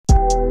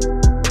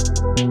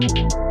Yo,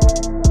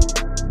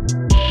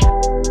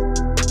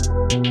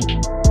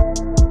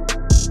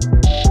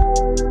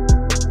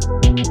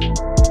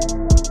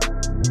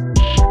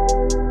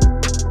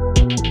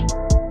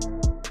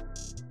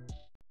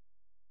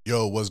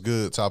 what's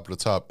good? Top of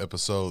the top,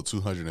 episode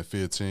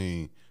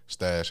 215,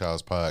 Stash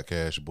House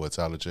Podcast. Your boy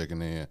Tyler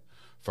checking in.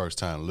 First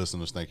time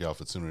listeners, thank y'all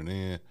for tuning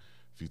in.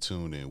 If you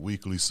tune in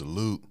weekly,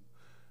 salute.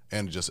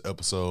 And just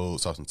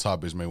episodes, saw some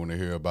topics you may want to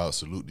hear about.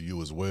 Salute to you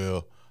as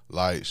well.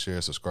 Like,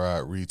 share,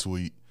 subscribe,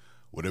 retweet,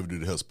 whatever you do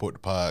to help support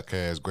the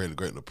podcast.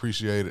 Greatly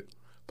appreciate it.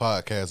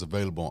 Podcast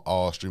available on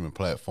all streaming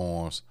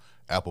platforms: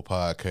 Apple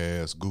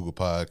Podcasts, Google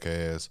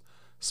Podcasts,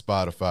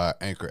 Spotify,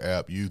 Anchor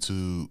app,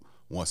 YouTube.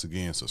 Once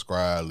again,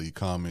 subscribe, leave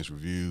comments,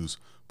 reviews,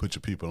 put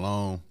your people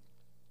on.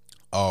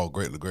 All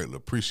greatly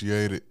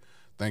appreciate it.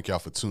 Thank y'all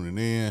for tuning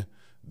in.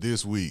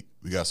 This week,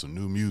 we got some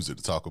new music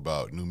to talk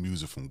about. New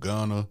music from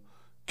Gunna,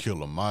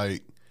 Killer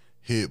Mike,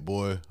 Hit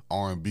Boy,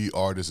 R&B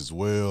artists as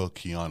well,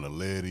 Kiana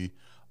Letty,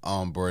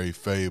 Ombre,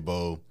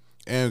 Fabo.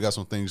 And we got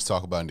some things to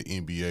talk about in the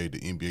NBA. The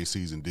NBA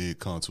season did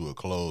come to a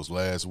close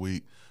last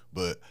week,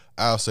 but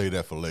I'll say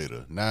that for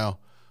later. Now,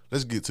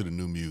 let's get to the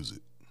new music.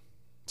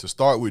 To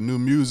start with new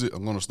music,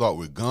 I'm going to start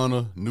with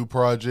Gunna, new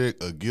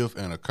project, A Gift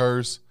and a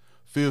Curse,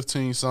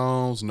 15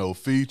 songs, no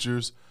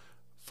features.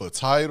 For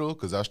Tidal,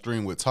 because I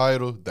streamed with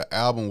Tidal, the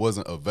album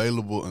wasn't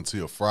available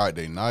until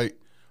Friday night.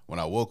 When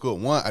I woke up,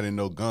 I didn't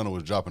know Gunna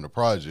was dropping the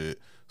project.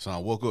 So when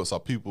I woke up, saw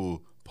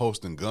people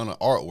posting Gunna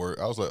artwork.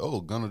 I was like, oh,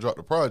 Gunna dropped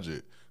the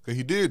project. Because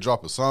he did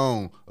drop a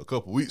song a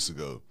couple weeks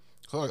ago.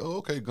 So I was like, oh,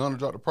 okay, Gunna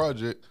dropped the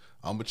project.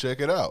 I'm going to check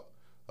it out.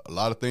 A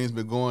lot of things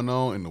been going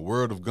on in the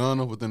world of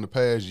Gunna within the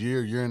past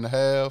year and a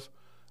half.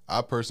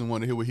 I personally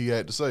want to hear what he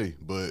had to say.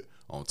 But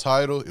on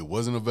Tidal, it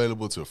wasn't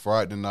available till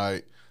Friday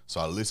night.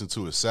 So I listened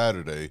to it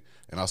Saturday.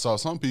 And I saw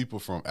some people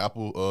from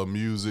Apple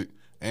Music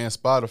and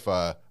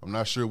Spotify, I'm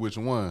not sure which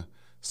one,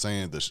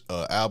 saying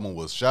the album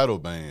was shadow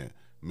banned,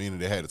 meaning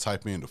they had to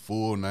type in the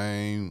full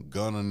name,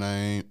 Gunna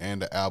name,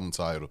 and the album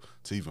title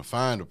to even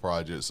find the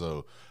project.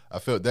 So I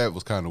felt that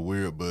was kind of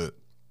weird. But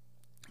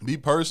me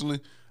personally,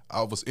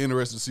 I was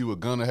interested to see what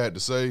Gunna had to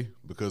say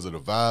because of the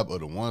vibe of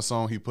the one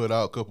song he put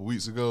out a couple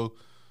weeks ago.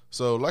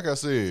 So like I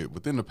said,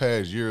 within the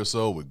past year or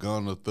so with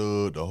Gunna,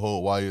 Thug, the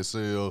whole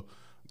YSL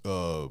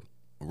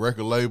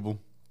record label,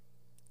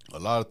 a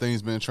lot of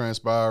things been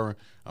transpiring.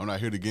 I'm not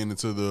here to get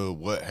into the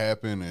what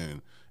happened,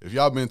 and if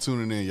y'all been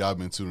tuning in, y'all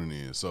been tuning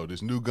in. So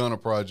this new Gunna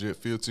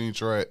project, 15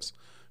 tracks,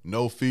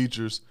 no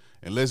features,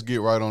 and let's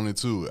get right on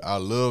into it. I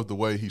love the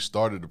way he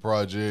started the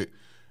project.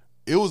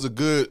 It was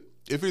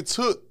if it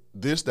took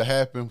this to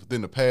happen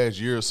within the past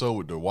year or so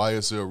with the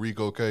YSL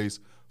Rico case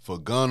for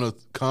Gunna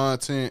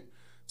content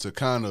to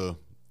kind of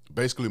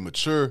basically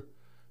mature,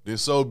 then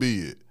so be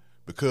it.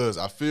 Because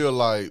I feel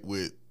like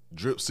with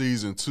Drip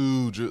Season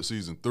 2, Drip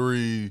Season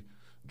 3,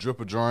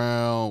 Drip or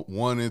Drown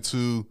 1 and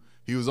 2,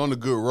 he was on a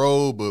good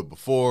road, but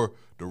before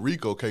the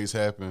Rico case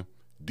happened,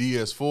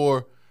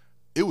 DS4,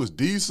 it was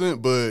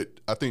decent, but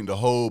I think the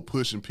whole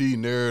Push and P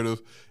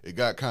narrative, it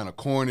got kind of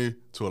corny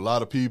to a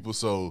lot of people.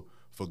 So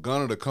for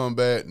Gunna to come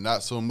back,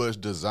 not so much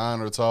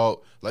designer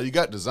talk. Like, you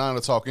got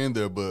designer talk in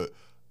there, but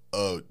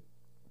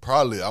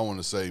probably I want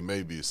to say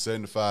maybe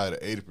 75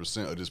 to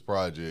 80% of this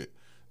project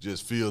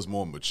just feels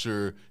more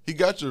mature. He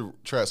got your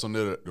tracks on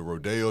there, the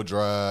Rodeo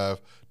Drive,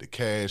 the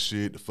Cash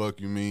Shit, the Fuck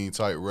You Mean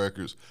type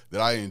records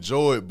that I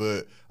enjoyed,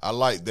 but I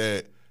like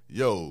that,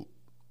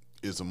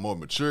 it's a more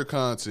mature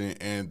content,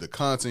 and the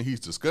content he's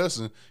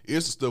discussing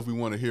is the stuff we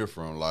want to hear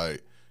from.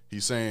 Like,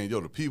 he's saying,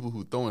 the people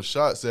who throwing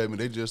shots at me,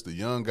 they just the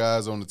young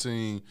guys on the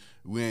team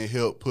we ain't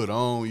helped put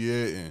on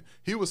yet. And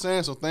he was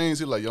saying some things.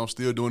 He like, I'm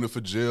still doing it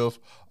for Jeff,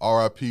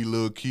 R.I.P.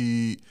 Lil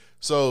Kid.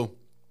 So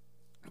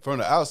from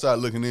the outside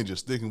looking in,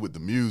 just sticking with the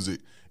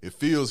music, it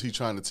feels he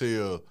trying to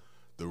tell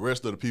the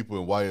rest of the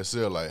people in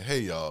YSL, like,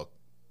 hey, y'all,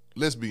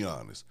 let's be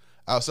honest.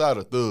 Outside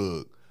of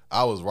Thug,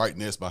 I was right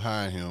next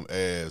behind him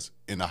as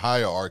in the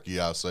hierarchy,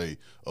 I'll say,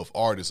 of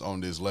artists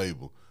on this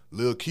label.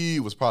 Lil Kid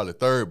was probably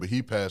third, but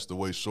he passed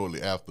away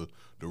shortly after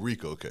the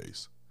Rico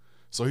case.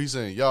 So he's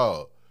saying,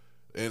 y'all,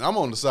 and I'm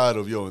on the side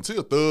of,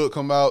 until Thug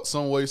come out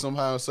some way,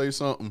 somehow, and say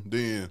something,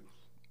 then,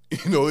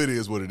 it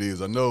is what it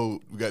is. I know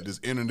we got this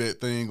internet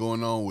thing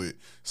going on with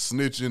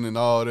snitching and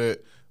all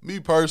that. Me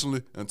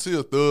personally,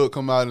 until Thug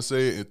come out and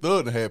say it, and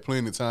Thug had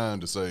plenty of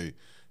time to say,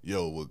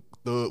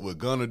 what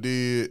Gunna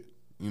did,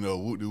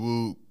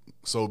 whoop-de-whoop,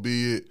 so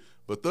be it.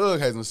 But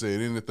Thug hasn't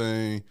said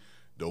anything.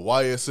 The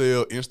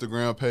YSL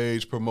Instagram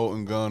page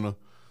promoting Gunna.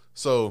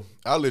 So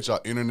I'll let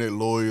y'all internet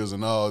lawyers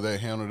and all that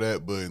handle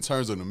that. But in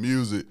terms of the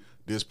music,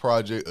 this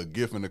project, A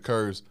Gift and a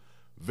Curse,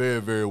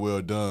 very, very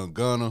well done.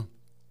 Gunna,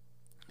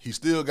 he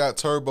still got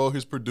Turbo,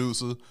 his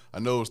producer. I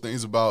know there's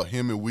things about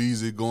him and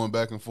Weezy going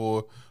back and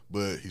forth,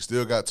 but he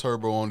still got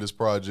Turbo on this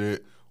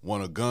project,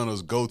 one of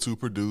Gunna's go-to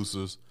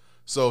producers.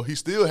 So he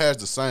still has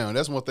the sound.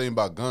 That's one thing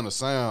about Gunna's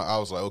sound. I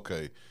was like,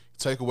 okay,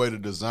 take away the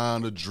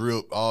design, the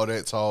drip, all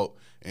that talk.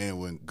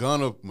 And when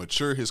Gunna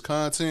mature his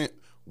content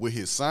with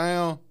his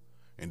sound,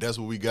 and that's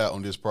what we got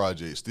on this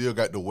project. Still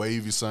got the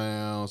wavy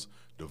sounds,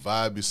 the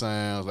vibey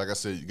sounds. Like I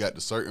said, you got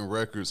the certain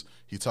records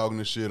he talking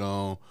the shit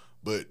on,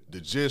 but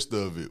the gist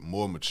of it,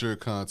 more mature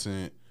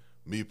content.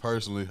 Me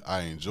personally,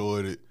 I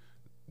enjoyed it.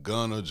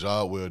 Gunna,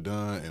 job well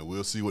done, and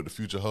we'll see what the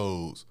future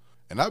holds.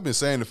 And I've been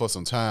saying it for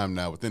some time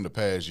now, within the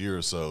past year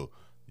or so.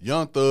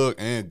 Young Thug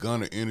and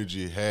Gunna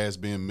energy has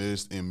been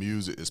missed in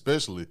music,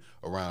 especially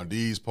around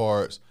these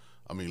parts.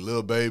 I mean,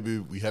 Lil Baby,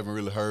 we haven't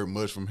really heard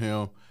much from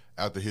him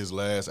after his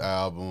last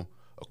album.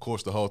 Of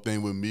course, the whole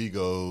thing with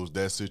Migos,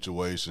 that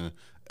situation.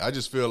 I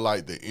just feel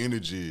like the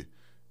energy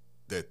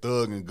that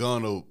Thug and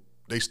Gunna,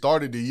 they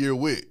started the year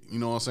with, you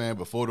know what I'm saying,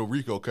 before the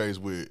Rico case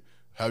with,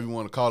 however you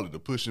want to call it, the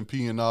Pushing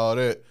P and all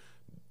that.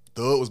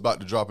 Thug was about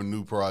to drop a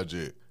new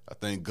project. I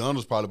think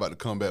Gunna's probably about to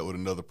come back with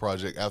another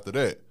project after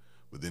that.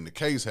 But then the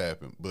case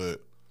happened.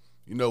 But,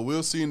 you know,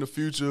 we'll see in the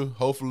future.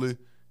 Hopefully,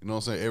 you know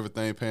what I'm saying,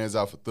 everything pans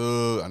out for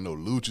Thug. I know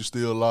Lucci's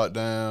still locked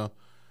down.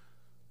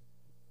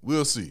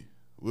 We'll see.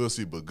 We'll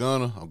see. But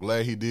Gunna, I'm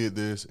glad he did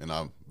this, and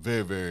I'm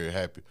very, very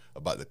happy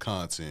about the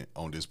content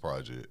on this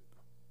project.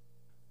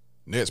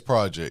 Next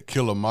project,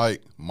 Killer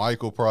Mike,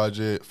 Michael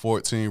Project,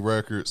 14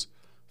 records.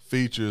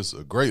 Features,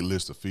 a great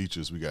list of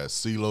features. We got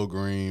CeeLo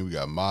Green, we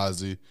got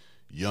Mozzie,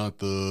 Young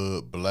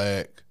Thug,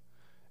 Black,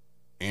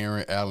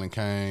 Aaron Allen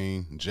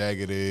Kane,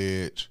 Jagged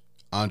Edge,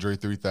 Andre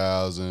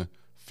 3000,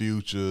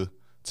 Future,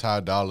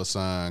 Ty Dolla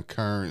 $ign,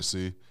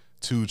 Currency,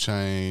 2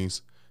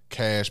 Chainz,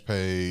 Cash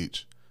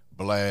Page,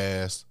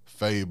 Blast,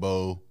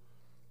 Fabo,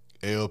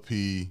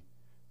 LP,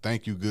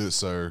 Thank You Good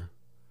Sir,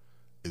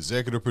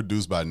 executive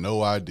produced by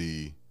No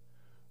ID.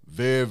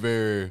 Very,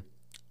 very,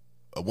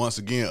 once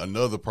again,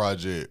 another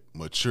project,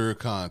 mature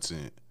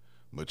content.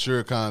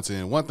 Mature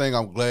content. One thing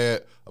I'm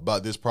glad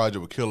about this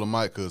project with Killer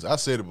Mike, because I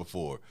said it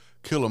before,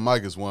 Killer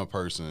Mike is one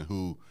person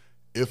who,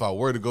 if I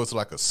were to go to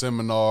like a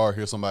seminar,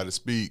 hear somebody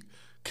speak,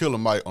 Killer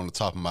Mike on the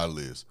top of my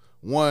list.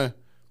 One,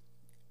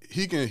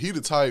 he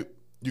the type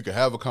you can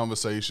have a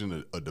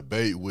conversation, a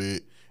debate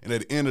with, and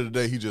at the end of the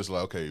day, he just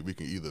like, okay, we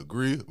can either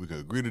agree, we can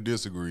agree to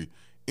disagree.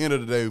 End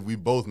of the day, we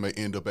both may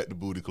end up at the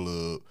booty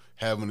club,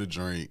 having a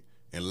drink,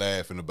 and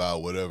laughing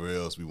about whatever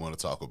else we want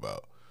to talk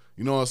about.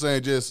 You know what I'm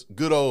saying? Just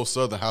good old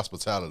Southern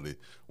hospitality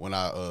when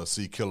I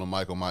see Killer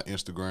Mike on my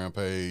Instagram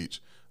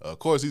page. Of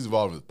course, he's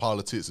involved with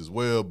politics as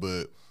well,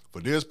 but for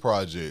this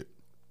project,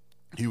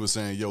 he was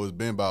saying, yo, it's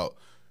been about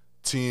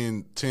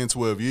 10,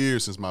 12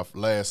 years since my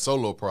last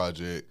solo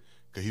project,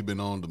 because he been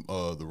on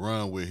the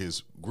run with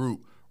his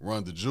group,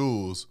 Run the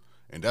Jewels,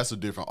 and that's a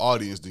different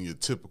audience than your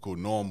typical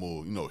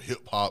normal, you know,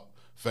 hip-hop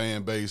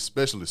fan base,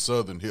 especially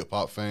Southern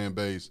hip-hop fan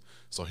base.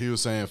 So he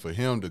was saying for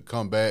him to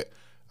come back,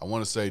 I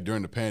want to say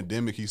during the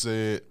pandemic, he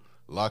said,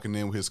 locking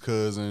in with his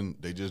cousin,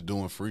 they just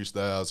doing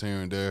freestyles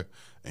here and there.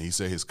 And he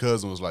said his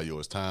cousin was like, yo,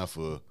 it's time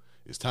for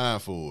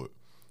it.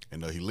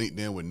 And he linked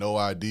in with No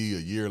ID a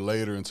year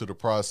later into the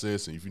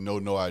process. And if you know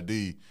No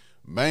ID,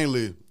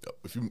 mainly,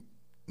 if you're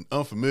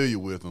unfamiliar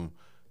with him,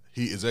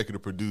 he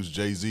executive produced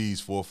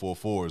Jay-Z's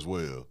 444 as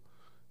well.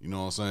 You know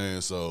what I'm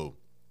saying? So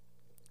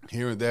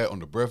hearing that on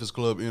the Breakfast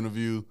Club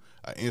interview,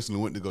 I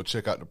instantly went to go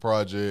check out the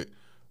project.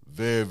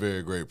 Very,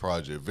 very great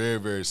project. Very,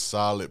 very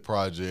solid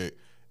project.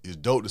 It's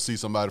dope to see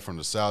somebody from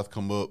the South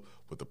come up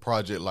with a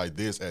project like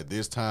this at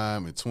this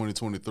time in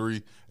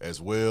 2023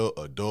 as well.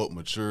 Adult,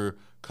 mature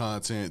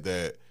content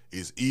that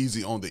is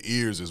easy on the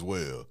ears as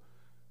well.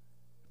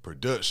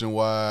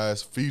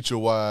 Production-wise,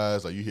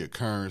 feature-wise, like you hear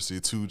Currency,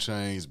 2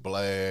 Chainz,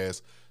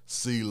 Blast,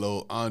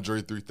 CeeLo,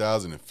 Andre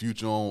 3000, and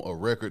Future on a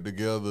record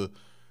together.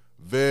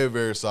 Very,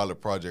 very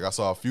solid project. I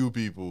saw a few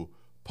people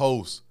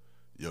post,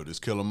 yo, this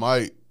Killer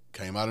Mike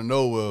came out of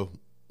nowhere.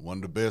 One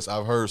of the best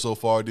I've heard so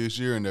far this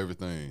year and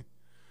everything.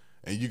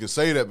 And you can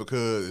say that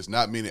because it's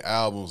not many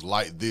albums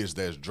like this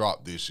that's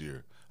dropped this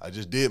year. I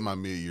just did my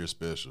mid-year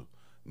special.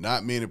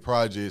 Not many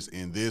projects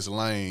in this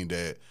lane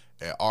that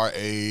at our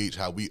age,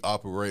 how we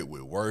operate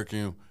with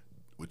working,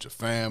 with your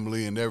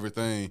family and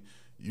everything,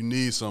 you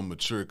need some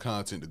mature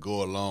content to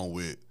go along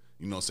with,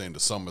 you know what I'm saying, the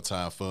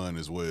summertime fun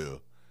as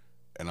well.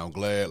 And I'm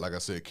glad, like I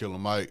said, Killer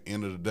Mike,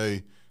 end of the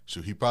day,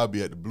 he probably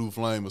be at the Blue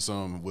Flame or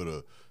something with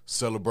a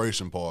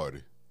celebration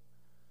party.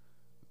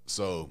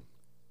 So,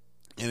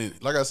 and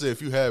like I said,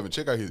 if you haven't,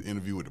 check out his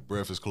interview with the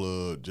Breakfast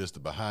Club, just the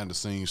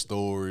behind-the-scenes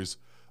stories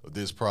of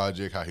this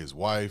project, how his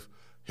wife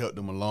helped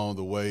him along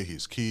the way,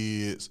 his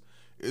kids.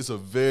 It's a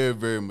very,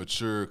 very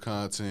mature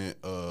content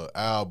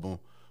album,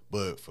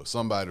 but for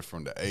somebody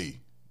from the A,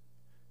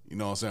 you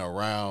know what I'm saying,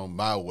 around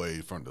my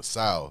way from the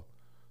South,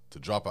 to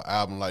drop an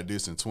album like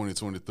this in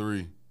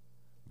 2023,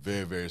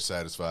 very, very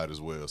satisfied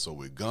as well. So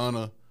with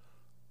Gunna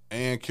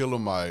and Killer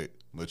Mike,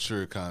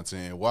 mature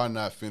content, why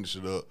not finish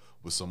it up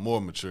with some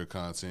more mature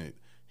content?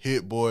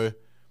 Hit Boy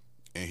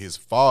and his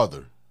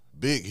father,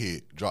 Big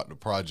Hit, dropped the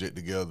project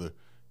together.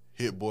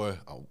 Hit Boy,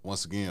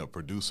 once again, a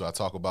producer I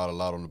talk about a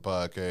lot on the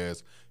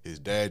podcast. His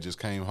dad just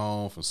came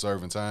home from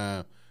serving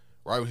time.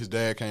 Right when his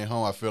dad came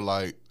home, I feel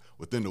like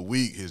within the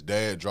week, his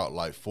dad dropped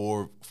like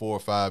four or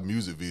five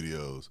music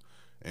videos.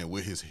 And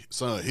with his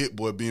son Hit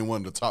Boy being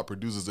one of the top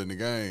producers in the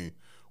game,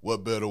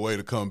 what better way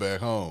to come back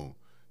home?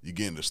 You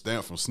getting the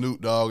stamp from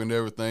Snoop Dogg and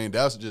everything.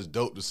 That's just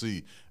dope to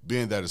see.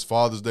 Being that it's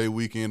Father's Day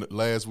weekend,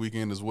 last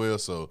weekend as well.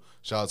 So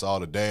shout out to all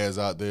the dads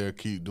out there.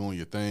 Keep doing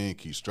your thing.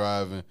 Keep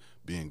striving.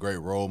 Being great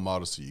role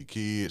models to your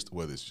kids,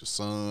 whether it's your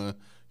son,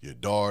 your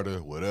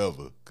daughter,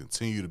 whatever.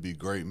 Continue to be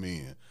great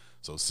men.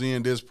 So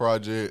seeing this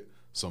project,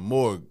 some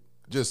more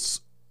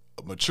just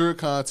mature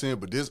content,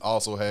 but this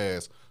also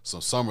has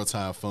some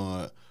summertime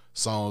fun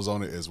songs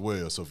on it as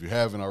well. So if you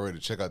haven't already,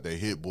 check out that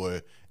Hit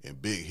Boy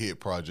and Big Hit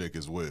project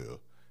as well.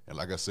 And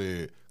like I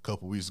said a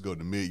couple weeks ago,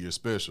 the mid-year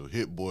special,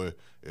 Hit Boy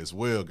as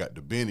well got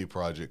the Benny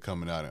project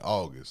coming out in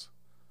August.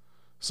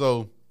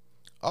 So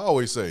I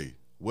always say,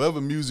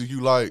 whatever music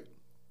you like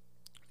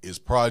is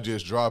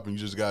projects dropping, you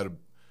just got to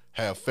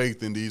have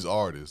faith in these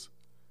artists.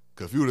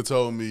 Because if you would have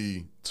told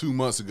me 2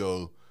 months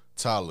ago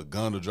Tyler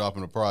Gunna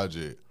dropping a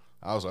project,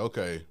 I was like,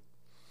 okay,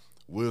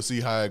 we'll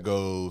see how it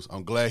goes.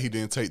 I'm glad he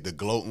didn't take the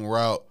gloating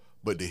route,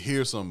 but to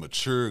hear some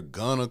mature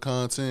Gunna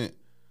content,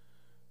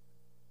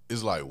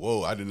 it's like,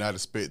 whoa, I did not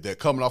expect that.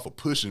 Coming off of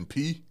Pushing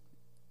P,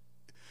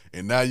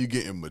 and now you're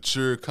getting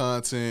mature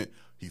content.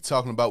 He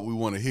talking about what we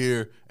want to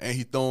hear, and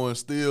he throwing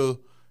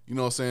still, you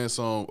know what I'm saying,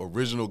 some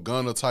original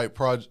Gunna type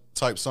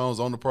songs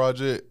on the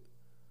project.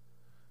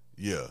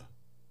 Yeah.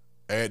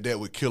 Add that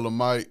with Killer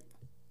Mike.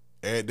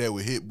 Add that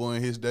with Hit Boy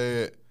and his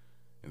dad.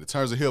 And in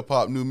terms of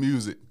hip-hop new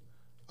music,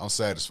 I'm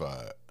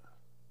satisfied.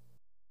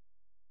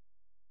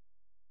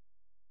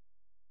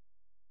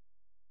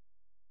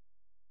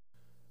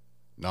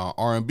 Now,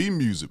 R&B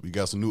music, we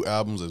got some new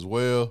albums as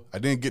well. I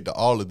didn't get to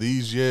all of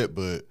these yet,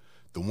 but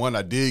the one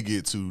I did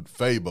get to,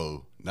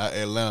 Fabo, not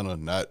Atlanta,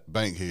 not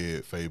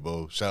Bankhead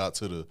Fabo. Shout out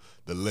to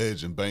the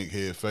legend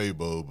Bankhead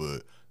Fabo,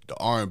 but the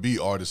R&B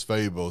artist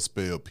Fabo,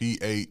 spelled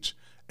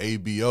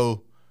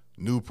Phabo.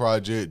 New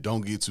project,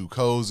 Don't Get Too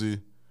Cozy.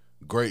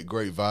 Great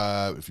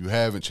vibe. If you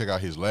haven't, check out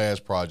his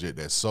last project,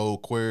 that Soul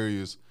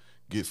Aquarius.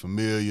 Get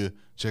familiar.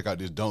 Check out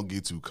this Don't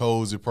Get Too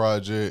Cozy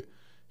project.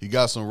 He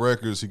got some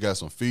records. He got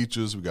some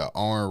features. We got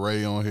Aaron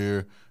Ray on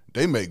here.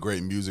 They make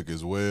great music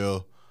as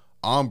well.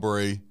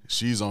 Ombre,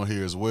 she's on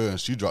here as well, and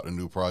she dropped a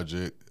new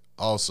project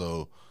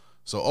also.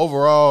 So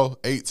overall,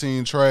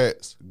 18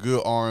 tracks,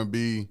 good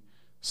R&B,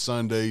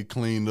 Sunday,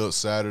 cleaned up,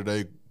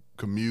 Saturday,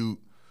 commute,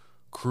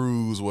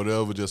 cruise,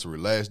 whatever, just a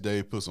relaxed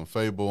day, put some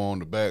Fabo on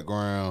the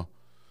background.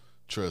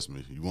 Trust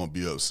me, you won't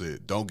be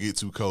upset. Don't Get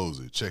Too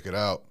Cozy. Check it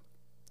out.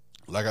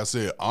 Like I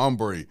said,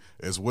 Ombre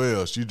as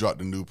well, she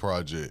dropped a new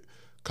project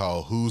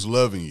called Who's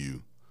Loving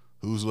You.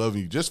 Who's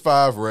Loving You. Just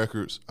 5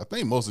 records. I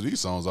think most of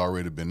these songs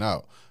already been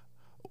out.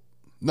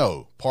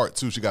 No, part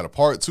 2. She got a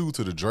part 2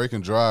 to the Drake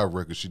and Drive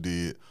record she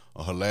did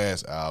on her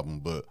last album,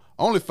 but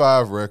only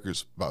 5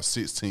 records, about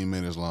 16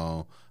 minutes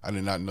long. I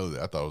did not know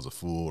that. I thought it was a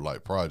full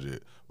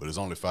project, but it's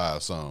only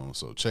 5 songs.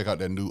 So check out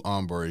that new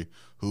Ombre,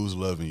 Who's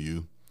Loving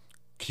You.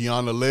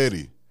 Kiana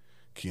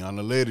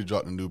Leddy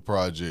dropped a new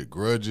project,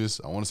 Grudges.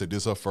 I want to say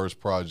this is her first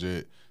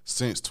project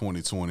since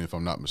 2020, if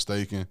I'm not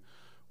mistaken.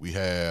 We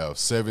have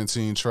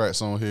 17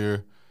 tracks on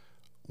here.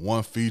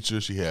 1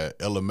 feature. She had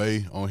Ella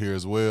May on here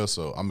as well,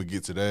 so I'm going to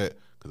get to that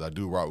because I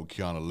do rock with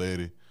Kiana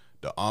Leddy.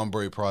 The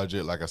Ombre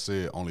project, like I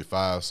said, only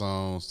 5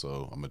 songs,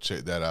 so I'm going to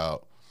check that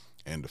out.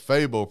 And the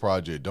Fabo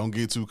project, Don't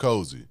Get Too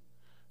Cozy.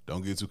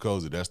 Don't Get Too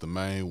Cozy. That's the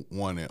main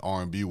one in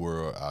R&B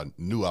world I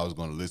knew I was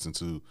going to listen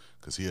to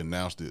because he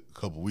announced it a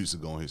couple weeks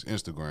ago on his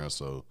Instagram,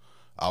 so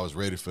I was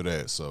ready for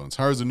that. So in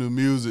terms of new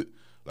music,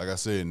 like I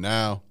said,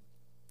 now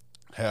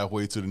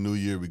halfway to the new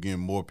year, we're getting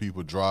more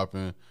people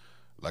dropping.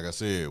 Like I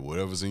said,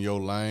 whatever's in your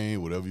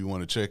lane, whatever you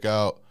want to check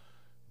out,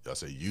 I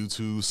say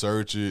YouTube,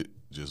 search it,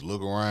 just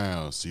look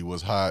around, see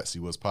what's hot, see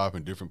what's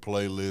popping, different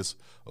playlists,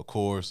 of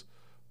course.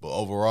 But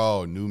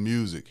overall, new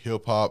music,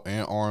 hip-hop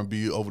and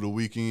R&B over the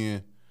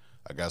weekend.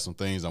 I got some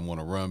things I want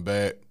to run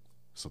back,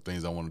 some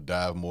things I want to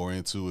dive more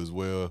into as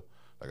well.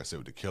 Like I said,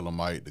 with the Killer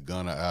Mike, the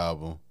Gunna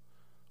album.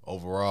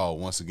 Overall,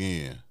 once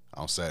again,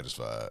 I'm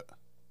satisfied.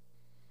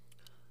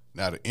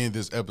 Now to end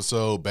this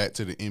episode, back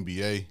to the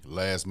NBA.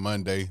 Last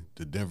Monday,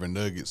 the Denver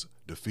Nuggets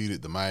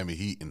defeated the Miami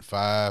Heat in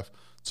 5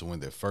 to win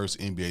their first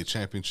NBA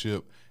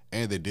championship,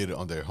 and they did it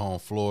on their home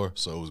floor.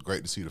 So it was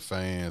great to see the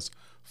fans,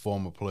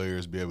 former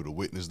players be able to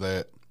witness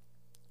that.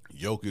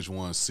 Jokic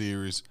won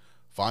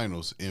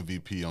finals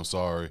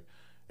MVP,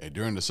 and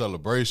during the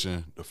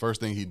celebration, the first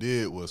thing he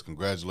did was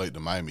congratulate the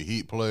Miami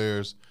Heat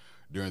players.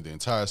 During the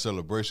entire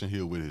celebration, he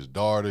was with his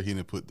daughter. He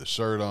didn't put the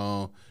shirt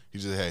on. He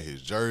just had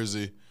his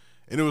jersey.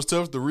 And it was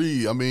tough to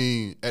read. I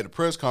mean, at the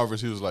press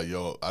conference, he was like,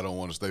 yo, I don't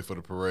want to stay for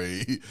the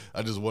parade.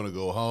 I just want to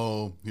go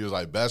home. He was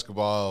like,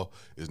 basketball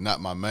is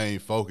not my main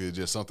focus. It's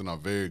just something I'm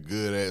very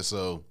good at.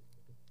 So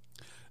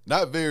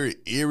not very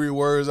eerie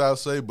words, I'll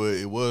say, but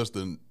it was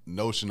the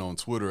notion on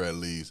Twitter at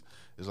least.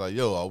 It's like,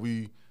 yo, are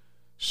we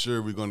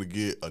sure we're going to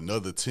get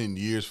another 10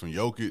 years from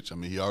Jokic? I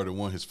mean, he already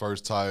won his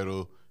first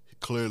title.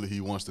 Clearly, he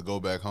wants to go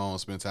back home,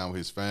 spend time with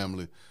his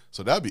family.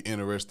 So that'd be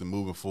interesting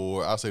moving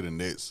forward. I'll say the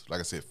next,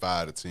 like I said,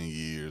 5 to 10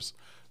 years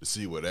to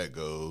see where that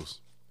goes.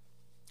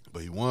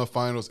 But he won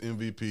finals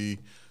MVP.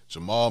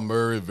 Jamal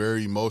Murray,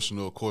 very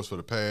emotional, of course, for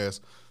the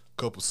past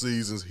couple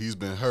seasons. He's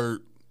been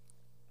hurt.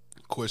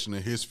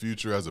 questioning his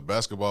future as a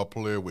basketball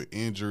player with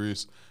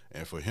injuries,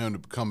 and for him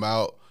to come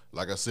out,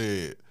 like I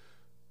said,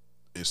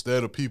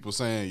 instead of people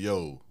saying,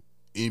 yo,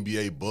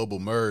 NBA bubble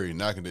Murray,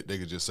 they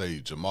could just say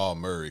Jamal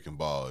Murray can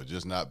ball,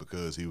 just not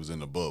because he was in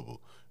the bubble.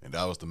 And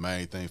that was the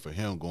main thing for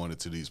him going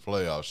into these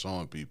playoffs,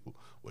 showing people,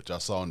 which I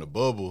saw in the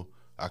bubble,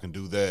 I can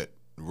do that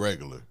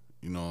regular.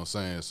 You know what I'm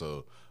saying?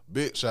 So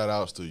big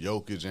shout-outs to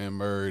Jokic and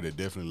Murray. They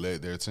definitely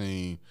led their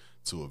team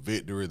to a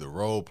victory. The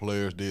role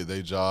players did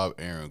their job.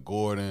 Aaron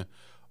Gordon.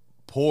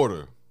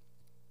 Porter,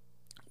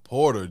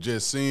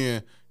 just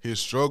seeing his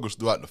struggles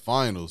throughout the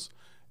finals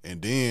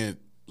and then,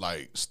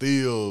 like,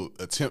 still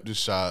attempting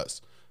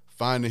shots,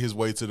 finding his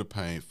way to the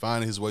paint,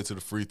 finding his way to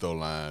the free throw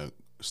line,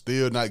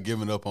 still not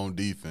giving up on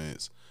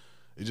defense.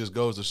 It just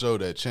goes to show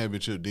that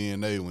championship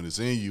DNA, when it's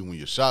in you, when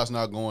your shot's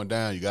not going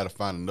down, you got to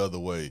find another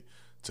way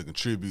to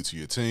contribute to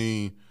your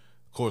team.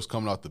 Of course,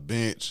 coming off the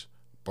bench,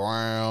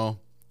 Brown,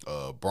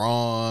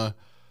 Braun,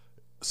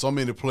 so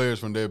many players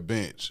from their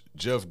bench.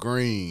 Jeff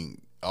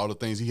Green, all the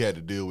things he had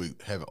to deal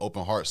with, having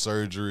open heart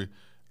surgery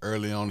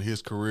early on in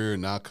his career,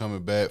 now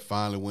coming back,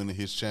 finally winning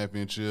his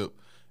championship.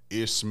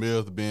 Ish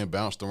Smith being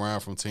bounced around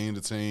from team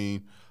to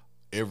team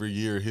every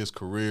year of his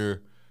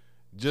career.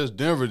 Just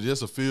Denver,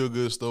 just a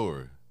feel-good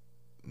story.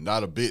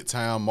 Not a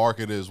big-time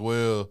market as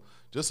well.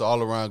 Just an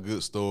all-around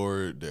good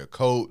story. Their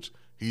coach,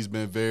 he's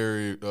been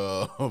very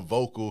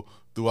vocal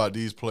throughout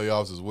these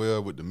playoffs as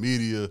well with the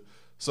media.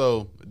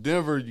 So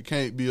Denver, you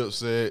can't be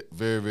upset.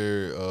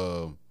 Very,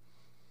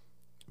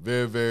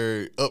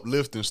 very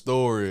uplifting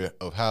story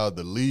of how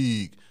the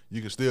league,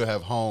 you can still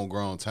have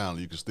homegrown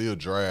talent. You can still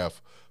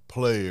draft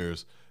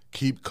players,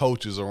 keep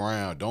coaches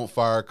around. Don't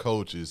fire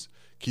coaches.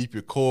 Keep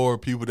your core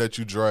people that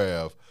you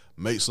draft.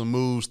 Make some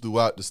moves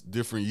throughout the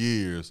different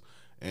years,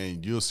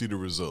 and you'll see the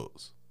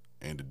results.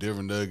 And the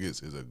Denver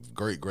Nuggets is a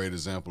great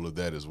example of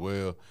that as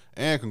well.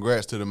 And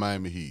congrats to the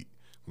Miami Heat.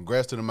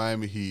 Congrats to the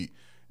Miami Heat.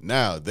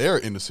 Now, they're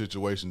in a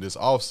situation this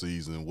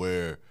offseason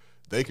where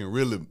they can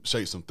really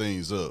shake some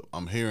things up.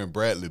 I'm hearing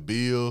Bradley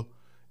Beal.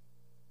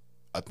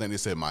 I think they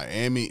said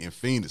Miami and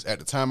Phoenix. At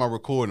the time I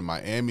recorded,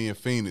 Miami and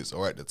Phoenix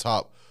are at the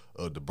top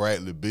of the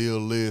Bradley Beal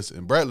list.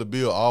 And Bradley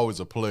Beal, always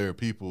a player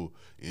people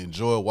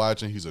enjoy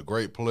watching. He's a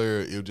great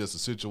player. It was just a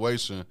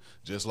situation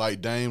just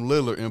like Dame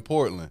Lillard in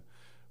Portland.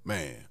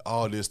 Man,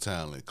 all this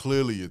talent.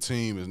 Clearly your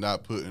team is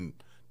not putting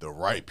the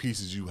right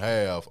pieces you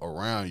have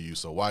around you,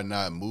 so why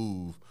not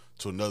move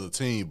to another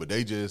team? But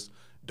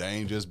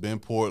Dame just been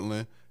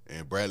Portland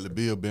and Bradley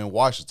Beal been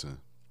Washington.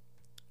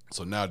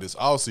 So now this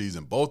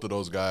offseason, both of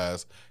those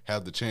guys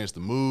have the chance to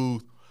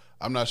move.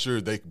 I'm not sure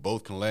if they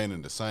both can land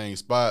in the same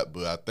spot,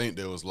 but I think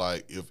there was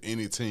like, if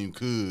any team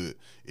could,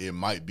 it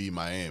might be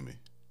Miami.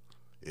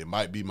 It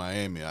might be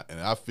Miami. And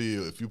I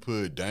feel if you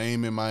put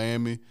Dame in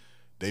Miami,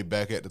 they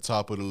back at the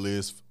top of the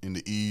list in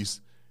the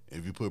East.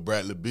 If you put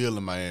Bradley Beal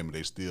in Miami,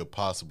 they still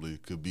possibly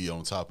could be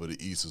on top of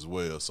the East as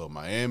well. So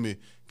Miami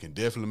can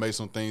definitely make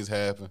some things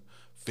happen.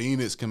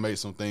 Phoenix can make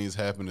some things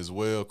happen as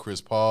well.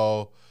 Chris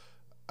Paul,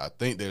 I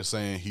think they're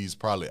saying he's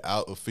probably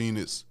out of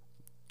Phoenix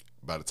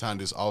by the time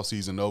this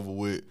offseason over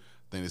with.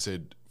 I think they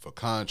said for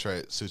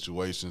contract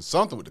situations,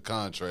 something with the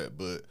contract,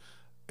 but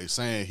they're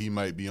saying he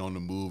might be on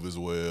the move as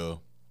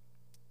well.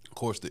 Of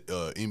course, the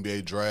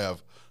NBA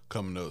draft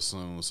coming up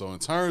soon. So in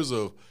terms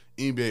of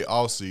NBA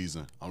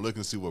offseason, I'm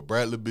looking to see where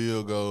Bradley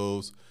Beal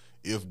goes,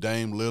 if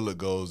Dame Lillard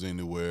goes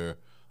anywhere.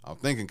 I'm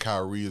thinking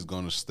Kyrie is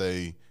going to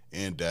stay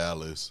in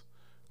Dallas.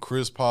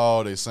 Chris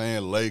Paul, they're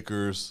saying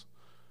Lakers.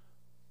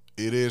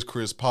 It is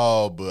Chris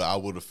Paul, but I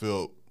would have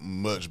felt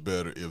much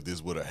better if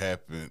this would have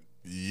happened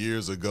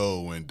years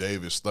ago when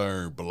David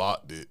Stern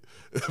blocked it.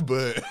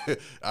 But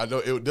I know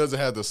it doesn't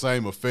have the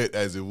same effect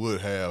as it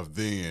would have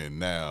then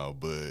now.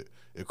 But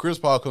if Chris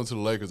Paul comes to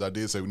the Lakers, I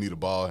did say we need a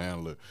ball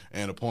handler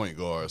and a point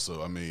guard.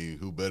 So, I mean,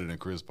 who better than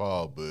Chris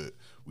Paul? But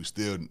we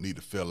still need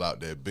to fill out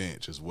that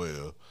bench as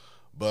well.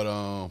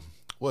 But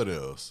what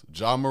else?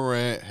 Ja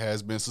Morant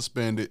has been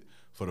suspended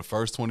for the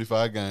first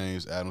 25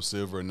 games. Adam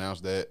Silver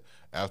announced that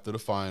after the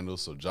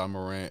finals. So Ja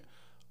Morant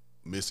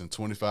missing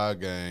 25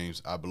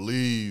 games. I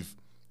believe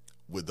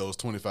with those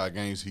 25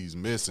 games he's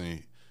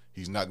missing,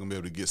 he's not going to be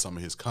able to get some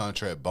of his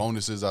contract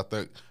bonuses, I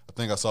think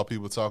I saw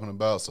people talking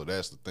about. So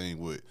that's the thing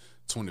with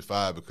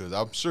 25, because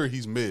I'm sure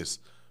he's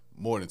missed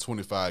more than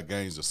 25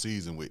 games a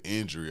season with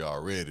injury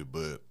already.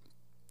 But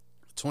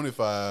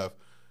 25,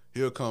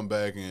 he'll come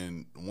back,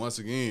 and once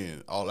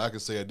again, all I can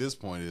say at this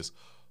point is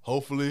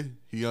hopefully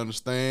he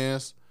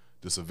understands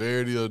the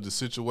severity of the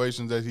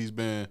situations that he's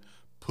been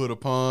put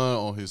upon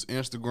on his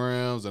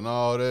Instagrams and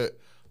all that.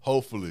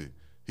 Hopefully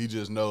he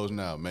just knows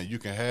now, man, you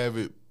can have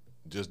it,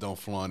 just don't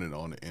flaunt it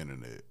on the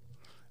internet.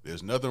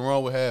 There's nothing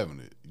wrong with having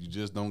it. You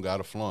just don't got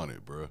to flaunt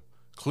it, bro.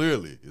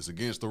 Clearly, it's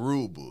against the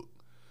rule book.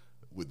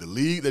 With the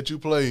league that you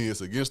play in,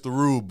 it's against the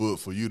rule book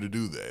for you to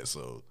do that.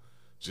 So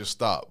just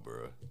stop,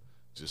 bro.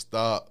 Just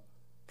stop,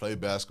 play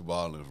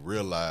basketball, and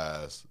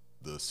realize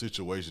the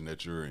situation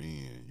that you're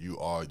in. You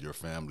are your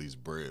family's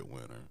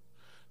breadwinner.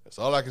 That's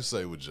all I can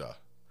say with Ja.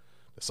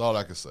 That's all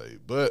I can say.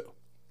 But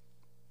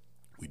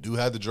we do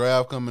have the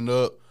draft coming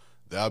up.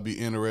 that'll be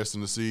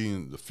interesting to see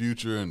in the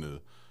future and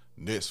the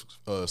next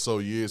so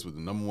years with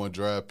the #1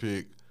 draft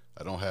pick.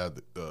 I don't have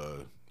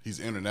he's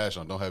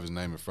international. I don't have his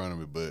name in front of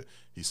me, but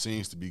he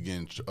seems to be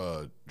getting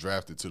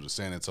drafted to the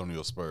San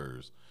Antonio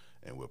Spurs.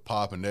 And with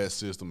Pop in that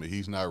system, if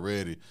he's not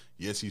ready,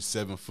 yes, he's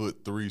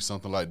 7'3",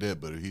 something like that.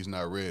 But if he's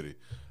not ready,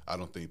 I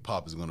don't think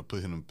Pop is going to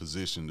put him in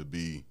position to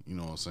be, you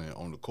know what I'm saying,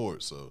 on the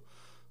court. So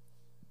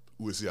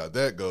we'll see how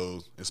that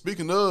goes. And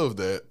speaking of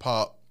that,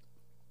 Pop,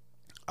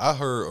 I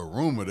heard a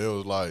rumor that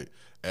was like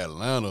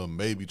Atlanta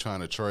may be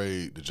trying to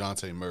trade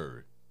DeJounte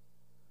Murray.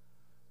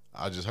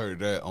 I just heard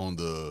that on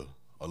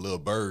a little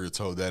bird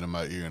told that in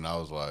my ear, and I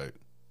was like,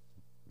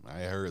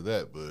 I ain't heard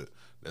that, but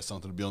that's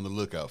something to be on the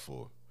lookout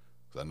for.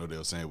 Because I know they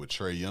were saying with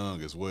Trae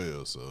Young as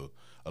well. So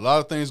a lot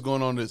of things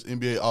going on this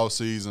NBA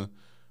offseason.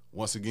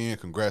 Once again,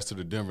 congrats to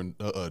the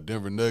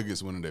Denver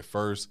Nuggets winning their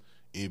first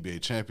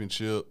NBA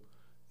championship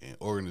in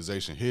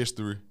organization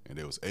history, and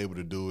they was able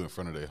to do it in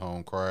front of their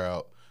home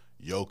crowd.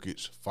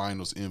 Jokic,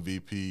 Finals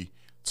MVP.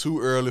 Too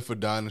early for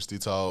Dynasty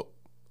talk.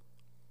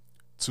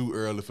 Too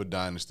early for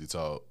Dynasty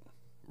talk.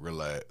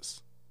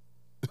 Relax.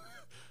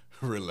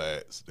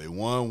 Relax. They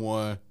won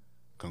one.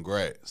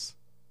 Congrats.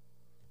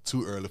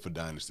 Too early for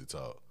Dynasty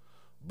talk.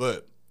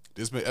 But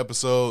this been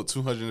episode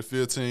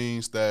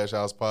 215, Stash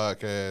House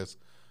Podcast.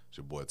 It's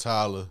your boy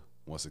Tyler.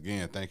 Once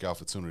again, thank y'all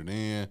for tuning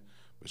in.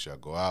 Make sure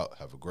y'all go out,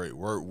 have a great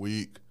work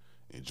week,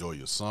 enjoy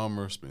your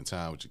summer, spend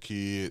time with your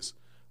kids,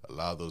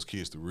 allow those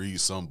kids to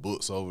read some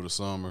books over the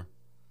summer.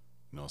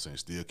 You know what I'm saying?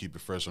 Still keep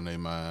it fresh on their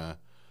mind.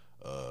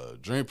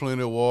 Drink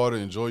plenty of water,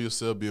 enjoy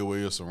yourself, be aware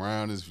of your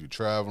surroundings. If you're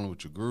traveling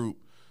with your group,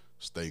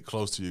 stay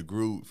close to your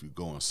group. If you're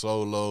going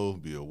solo,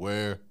 be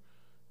aware.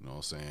 You know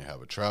what I'm saying?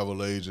 Have a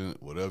travel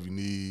agent, whatever you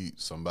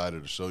need,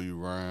 somebody to show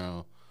you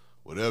around,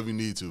 whatever you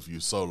need to if you're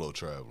solo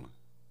traveling.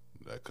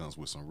 That comes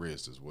with some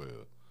risk as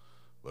well.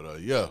 But,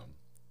 yeah,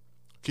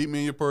 keep me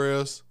in your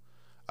prayers.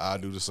 I'll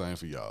do the same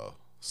for y'all.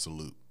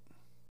 Salute.